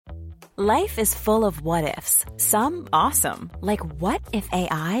Life is full of what-ifs. Some awesome, like what if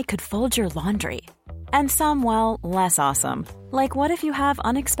AI could fold your laundry? And some, well, less awesome, like what if you have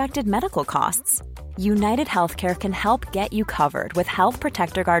unexpected medical costs? United Healthcare can help get you covered with Health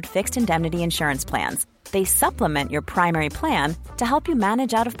Protector Guard fixed indemnity insurance plans. They supplement your primary plan to help you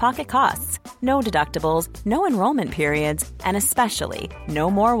manage out-of-pocket costs. No deductibles, no enrollment periods, and especially no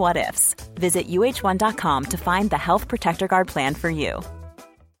more what-ifs. Visit uh1.com to find the Health Protector Guard plan for you.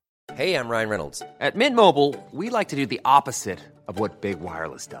 Hey, I'm Ryan Reynolds. At Mint Mobile, we like to do the opposite of what Big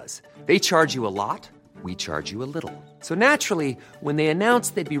Wireless does. They charge you a lot, we charge you a little. So naturally, when they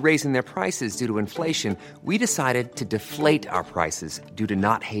announced they'd be raising their prices due to inflation, we decided to deflate our prices due to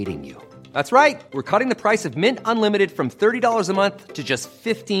not hating you. That's right. We're cutting the price of Mint Unlimited from $30 a month to just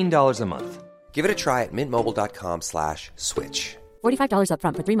 $15 a month. Give it a try at mintmobile.com/switch. $45 up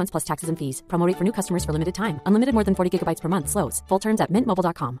front for 3 months plus taxes and fees. Promo rate for new customers for limited time. Unlimited more than 40 gigabytes per month. Slows full terms at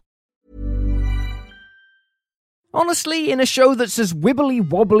mintmobile.com. Honestly, in a show that's as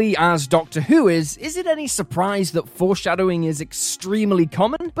wibbly-wobbly as Doctor Who is it any surprise that foreshadowing is extremely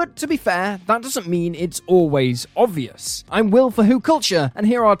common? But to be fair, that doesn't mean it's always obvious. I'm Will for Who Culture, and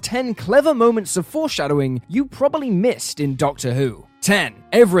here are 10 clever moments of foreshadowing you probably missed in Doctor Who. 10.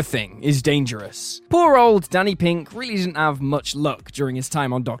 Everything is dangerous. Poor old Danny Pink really didn't have much luck during his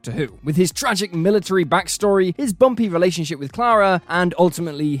time on Doctor Who, with his tragic military backstory, his bumpy relationship with Clara, and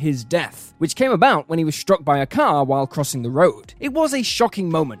ultimately his death, which came about when he was struck by a car while crossing the road. It was a shocking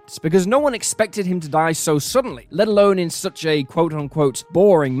moment, because no one expected him to die so suddenly, let alone in such a quote-unquote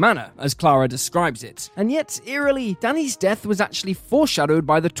boring manner, as Clara describes it. And yet, eerily, Danny's death was actually foreshadowed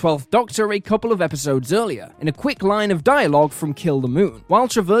by the 12th Doctor a couple of episodes earlier, in a quick line of dialogue from Kill the Moon. While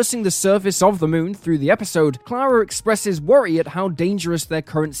traversing the surface of the moon through the episode, Clara expresses worry at how dangerous their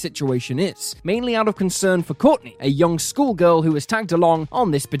current situation is, mainly out of concern for Courtney, a young schoolgirl who is tagged along on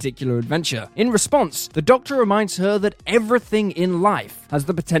this particular adventure. In response, the Doctor reminds her that everything in life has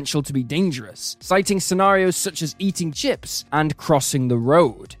the potential to be dangerous, citing scenarios such as eating chips and crossing the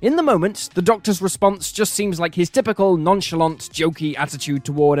road. In the moment, the Doctor's response just seems like his typical nonchalant, jokey attitude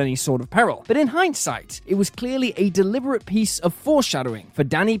toward any sort of peril. But in hindsight, it was clearly a deliberate piece of foreshadowing for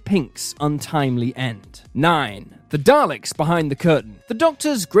Danny Pink's untimely end. 9. The Daleks behind the curtain. The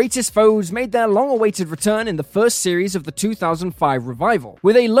Doctor's greatest foes made their long-awaited return in the first series of the 2005 revival,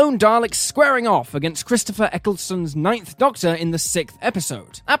 with a lone Dalek squaring off against Christopher Eccleston's 9th Doctor in the 6th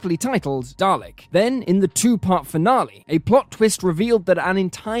episode, aptly titled Dalek. Then, in the 2-part finale, a plot twist revealed that an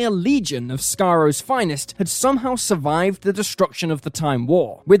entire legion of Skaro's finest had somehow survived the destruction of the Time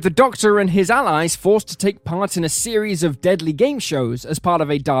War, with the Doctor and his allies forced to take part in a series of deadly game shows as part of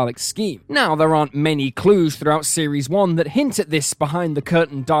a Dalek scheme. Now, there aren't many clues throughout Series 1 that hint at this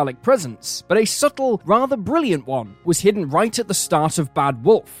behind-the-curtain Dalek presence, but a subtle, rather brilliant one was hidden right at the start of Bad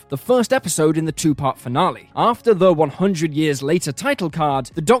Wolf, the first episode in the 2-part finale. After the 100 years later title card,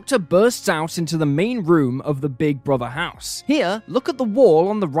 the Doctor bursts out into the main room of the Big Brother house. Here, look at the wall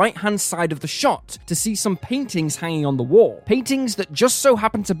on the right-hand side of the shot to see some paintings hanging on the wall. Paintings that just so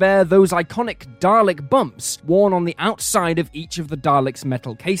happen to bear those iconic Dalek bumps worn on the outside of each of the Daleks'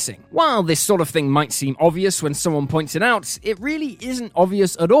 metal casing. While this sort of thing might seem obvious when someone points it out, it really isn't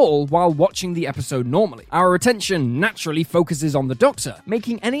obvious at all while watching the episode normally. Our attention naturally focuses on the Doctor,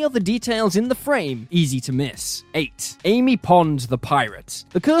 making any other details in the frame easy to miss. 8. Amy Pond the Pirate.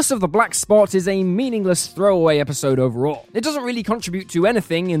 The Curse of the Black Spot is a meaningless throwaway episode overall. It doesn't really contribute to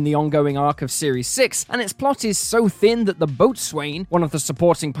anything in the ongoing arc of Series 6, and its plot is so thin that the Boatswain, one of the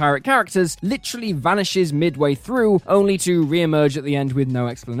supporting pirate characters, literally vanishes midway through, only to re-emerge at the end with no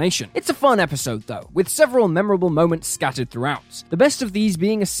explanation. It's a fun episode though, with several memorable moments scattered throughout. The best of these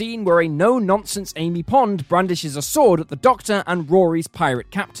being a scene where a no-nonsense Amy Pond brandishes a sword at the Doctor and Rory's pirate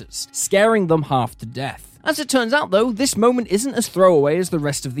captors, scaring them half to death. As it turns out though, this moment isn't as throwaway as the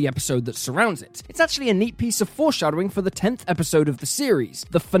rest of the episode that surrounds it. It's actually a neat piece of foreshadowing for the 10th episode of the series,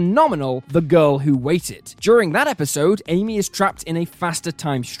 the phenomenal The Girl Who Waited. During that episode, Amy is trapped in a faster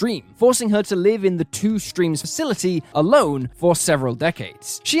time stream, forcing her to live in the Two Streams facility alone for several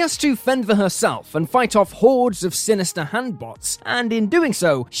decades. She has to fend for herself and fight off hordes of sinister handbots, and in doing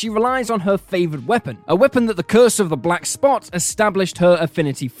so, she relies on her favored weapon, a weapon that the Curse of the Black Spot established her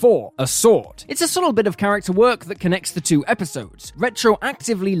affinity for, a sword. It's a subtle bit of character character work that connects the two episodes,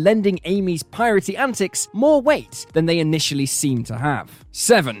 retroactively lending Amy's piratey antics more weight than they initially seemed to have.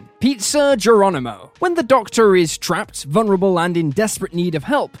 7. Pizza Geronimo. When the Doctor is trapped, vulnerable, and in desperate need of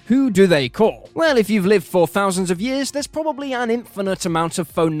help, who do they call? Well, if you've lived for thousands of years, there's probably an infinite amount of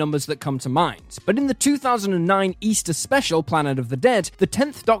phone numbers that come to mind. But in the 2009 Easter special Planet of the Dead, the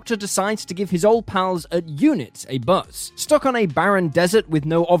 10th Doctor decides to give his old pals at UNIT a buzz. Stuck on a barren desert with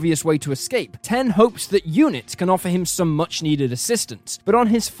no obvious way to escape, 10 hopes that UNIT can offer him some much-needed assistance. But on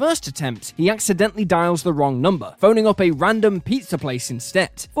his first attempt, he accidentally dials the wrong number, phoning up a random pizza place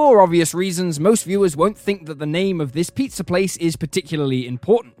instead. For obvious reasons, most viewers won't think that the name of this pizza place is particularly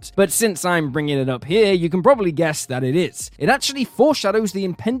important. But since I'm bringing it up here, you can probably guess that it is. It actually foreshadows the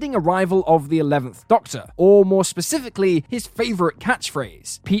impending arrival of the 11th Doctor, or more specifically, his favorite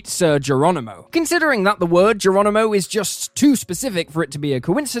catchphrase, Pizza Geronimo. Considering that the word Geronimo is just too specific for it to be a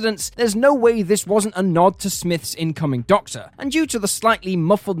coincidence, there's no way this wasn't a nod to Smith's incoming Doctor, and due to the slightly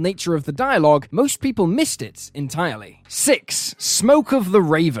muffled nature of the dialogue, most people missed it entirely. 6. Smoke of the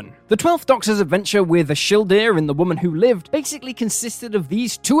Raven. The 12th Doctor's adventure with Ashildr in The Woman Who Lived basically consisted of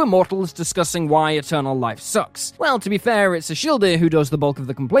these two immortals discussing why eternal life sucks. Well, to be fair, it's Ashildr who does the bulk of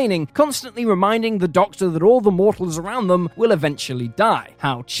the complaining, constantly reminding the Doctor that all the mortals around them will eventually die.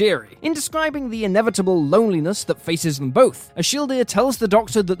 How cheery. In describing the inevitable loneliness that faces them both, Ashildr tells the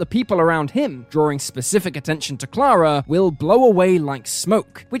Doctor that the people around him, drawing specific attention to Clara, will blow away like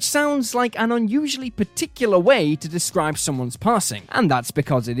smoke, which sounds like an unusually particular way to describe someone's passing, and that's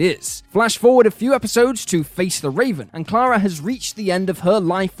because it is. Flash forward a few episodes to Face the Raven, and Clara has reached the end of her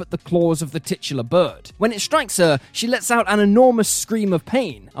life at the claws of the titular bird. When it strikes her, she lets out an enormous scream of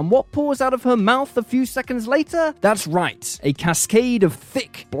pain, and what pours out of her mouth a few seconds later? That's right, a cascade of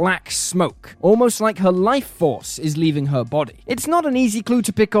thick, black smoke, almost like her life force is leaving her body. It's not an easy clue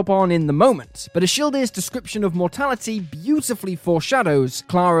to pick up on in the moment, but Ashildr's description of mortality beautifully foreshadows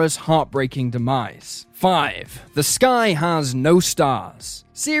Clara's heartbreaking demise. 5. The Sky Has No Stars.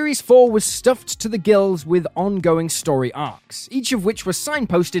 Series 4 was stuffed to the gills with ongoing story arcs, each of which was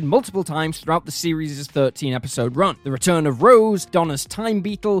signposted multiple times throughout the series' 13-episode run. The return of Rose, Donna's time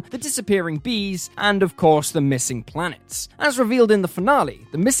beetle, the disappearing bees, and of course the missing planets. As revealed in the finale,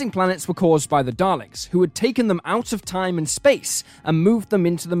 the missing planets were caused by the Daleks, who had taken them out of time and space and moved them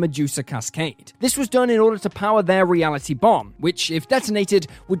into the Medusa Cascade. This was done in order to power their reality bomb, which, if detonated,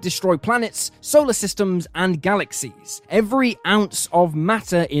 would destroy planets, solar systems, and galaxies. Every ounce of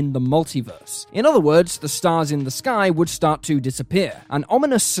matter in the multiverse. In other words, the stars in the sky would start to disappear, an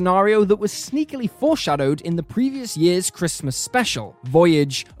ominous scenario that was sneakily foreshadowed in the previous year's Christmas special,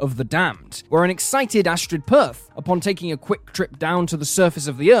 Voyage of the Damned, where an excited Astrid Perth, upon taking a quick trip down to the surface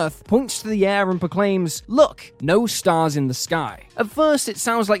of the Earth, points to the air and proclaims, "Look, no stars in the sky." At first, it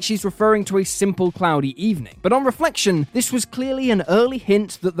sounds like she's referring to a simple cloudy evening, but on reflection, this was clearly an early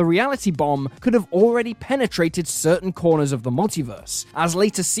hint that the reality bomb could have already penetrated certain corners of the multiverse, as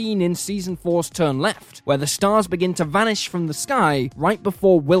later seen in Season 4's Turn Left, where the stars begin to vanish from the sky right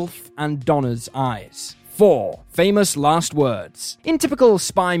before Wilf and Donna's eyes. 4. Famous last words. In typical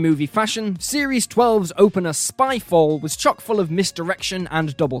spy movie fashion, Series 12's opener Spyfall was chock full of misdirection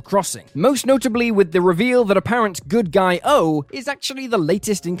and double-crossing, most notably with the reveal that apparent good guy O is actually the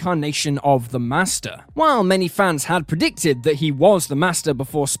latest incarnation of the Master. While many fans had predicted that he was the Master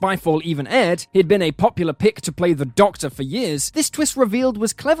before Spyfall even aired, he'd been a popular pick to play the Doctor for years, this twist revealed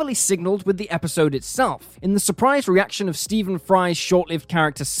was cleverly signaled with the episode itself, in the surprised reaction of Stephen Fry's short-lived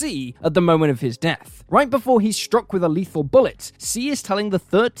character C at the moment of his death. Right before he's struck with a lethal bullet, C is telling the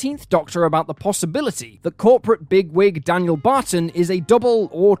 13th Doctor about the possibility that corporate bigwig Daniel Barton is a double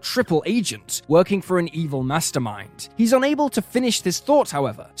or triple agent working for an evil mastermind. He's unable to finish this thought,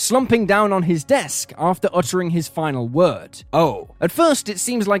 however, slumping down on his desk after uttering his final word, "Oh." At first, it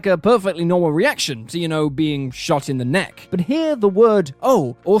seems like a perfectly normal reaction to, being shot in the neck. But here, the word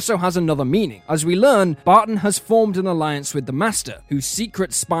 "Oh" also has another meaning. As we learn, Barton has formed an alliance with the Master, whose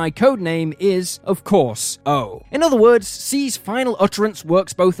secret spy codename is, of course, O. In other words, C's final utterance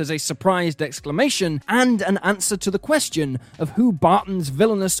works both as a surprised exclamation and an answer to the question of who Barton's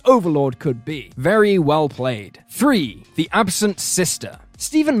villainous overlord could be. Very well played. 3. The Absent Sister.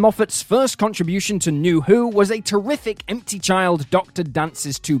 Stephen Moffat's first contribution to New Who was a terrific Empty Child Doctor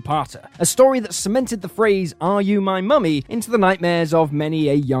Dances two-parter, a story that cemented the phrase "Are you my mummy?" into the nightmares of many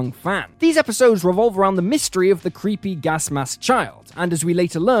a young fan. These episodes revolve around the mystery of the creepy gas-masked child, and as we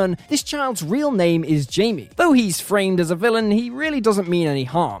later learn, this child's real name is Jamie. Though he's framed as a villain, he really doesn't mean any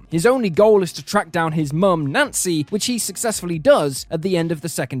harm. His only goal is to track down his mum, Nancy, which he successfully does at the end of the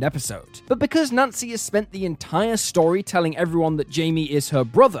second episode. But because Nancy has spent the entire story telling everyone that Jamie is her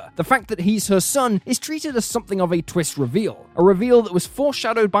brother. The fact that he's her son is treated as something of a twist reveal, a reveal that was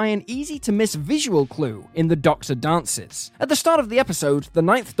foreshadowed by an easy-to-miss visual clue in the Doctor dances. At the start of the episode, the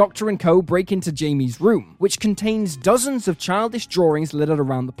Ninth Doctor and co break into Jamie's room, which contains dozens of childish drawings littered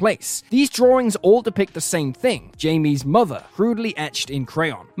around the place. These drawings all depict the same thing, Jamie's mother, crudely etched in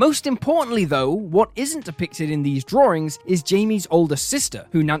crayon. Most importantly though, what isn't depicted in these drawings is Jamie's older sister,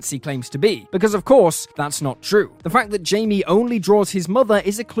 who Nancy claims to be, because of course, that's not true. The fact that Jamie only draws his mother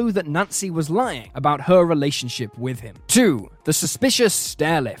is a clue that Nancy was lying about her relationship with him. 2. The suspicious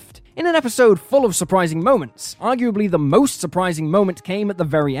stair lift. In an episode full of surprising moments, arguably the most surprising moment came at the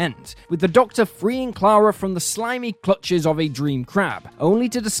very end, with the Doctor freeing Clara from the slimy clutches of a dream crab, only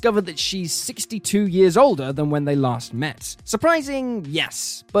to discover that she's 62 years older than when they last met. Surprising,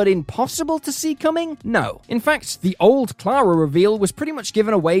 yes, but impossible to see coming? No. In fact, the old Clara reveal was pretty much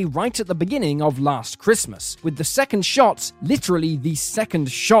given away right at the beginning of Last Christmas, with the second shot, literally the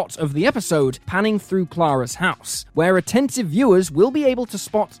second shot of the episode, panning through Clara's house, where attentive viewers will be able to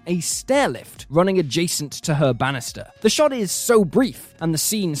spot a stair lift running adjacent to her banister. The shot is so brief and the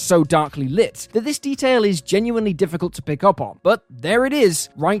scene so darkly lit that this detail is genuinely difficult to pick up on, but there it is,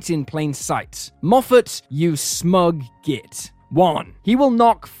 right in plain sight. Moffat, you smug git. 1. He will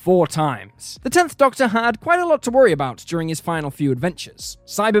knock 4 times. The 10th Doctor had quite a lot to worry about during his final few adventures.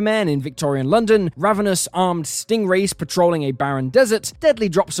 Cybermen in Victorian London, ravenous armed stingrays patrolling a barren desert, deadly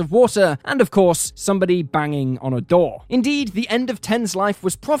drops of water, and of course, somebody banging on a door. Indeed, the end of Ten's life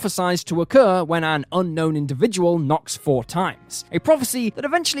was prophesied to occur when an unknown individual knocks 4 times. A prophecy that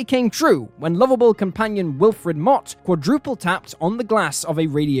eventually came true when lovable companion Wilfred Mott quadruple tapped on the glass of a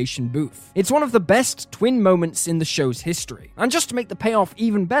radiation booth. It's one of the best twin moments in the show's history. And just to make the payoff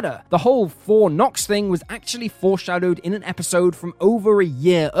even better, the whole 4 knocks thing was actually foreshadowed in an episode from over a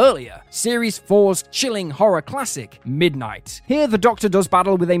year earlier, Series 4's chilling horror classic, Midnight. Here, the Doctor does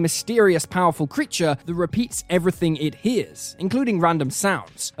battle with a mysterious, powerful creature that repeats everything it hears, including random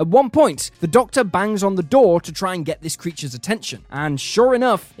sounds. At one point, the Doctor bangs on the door to try and get this creature's attention, and sure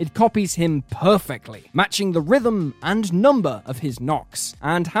enough, it copies him perfectly, matching the rhythm and number of his knocks.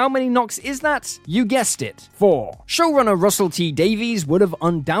 And how many knocks is that? You guessed it, 4. Showrunner Russell T. Davies would have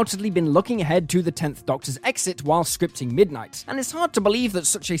undoubtedly been looking ahead to the 10th Doctor's exit while scripting Midnight, and it's hard to believe that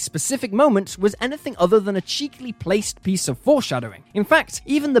such a specific moment was anything other than a cheekily placed piece of foreshadowing. In fact,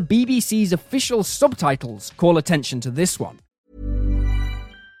 even the BBC's official subtitles call attention to this one.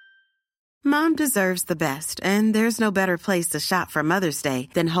 Mom deserves the best, and there's no better place to shop for Mother's Day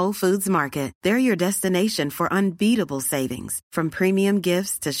than Whole Foods Market. They're your destination for unbeatable savings, from premium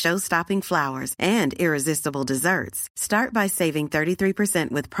gifts to show-stopping flowers and irresistible desserts. Start by saving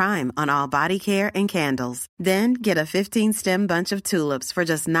 33% with Prime on all body care and candles. Then get a 15-stem bunch of tulips for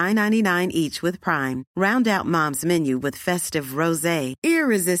just $9.99 each with Prime. Round out Mom's menu with festive rosé,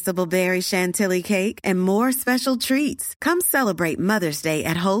 irresistible berry chantilly cake, and more special treats. Come celebrate Mother's Day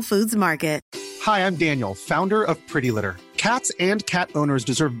at Whole Foods Market. Hi, I'm Daniel, founder of Pretty Litter. Cats and cat owners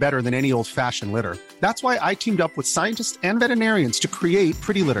deserve better than any old-fashioned litter. That's why I teamed up with scientists and veterinarians to create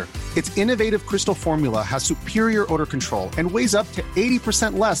Pretty Litter. Its innovative crystal formula has superior odor control and weighs up to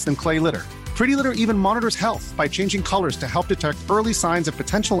 80% less than clay litter. Pretty Litter even monitors health by changing colors to help detect early signs of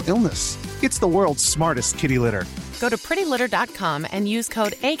potential illness. It's the world's smartest kitty litter. Go to prettylitter.com and use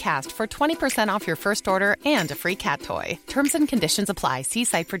code ACAST for 20% off your first order and a free cat toy. Terms and conditions apply. See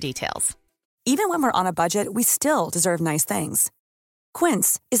site for details. Even when we're on a budget, we still deserve nice things.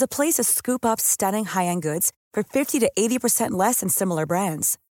 Quince is a place to scoop up stunning high-end goods for 50 to 80% less than similar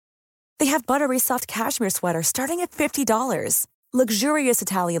brands. They have buttery soft cashmere sweaters starting at $50, luxurious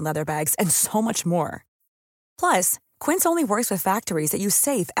Italian leather bags, and so much more. Plus, Quince only works with factories that use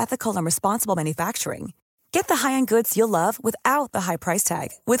safe, ethical, and responsible manufacturing. Get the high-end goods you'll love without the high price tag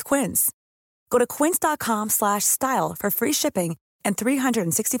with Quince. Go to quince.com/style for free shipping and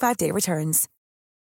 365-day returns.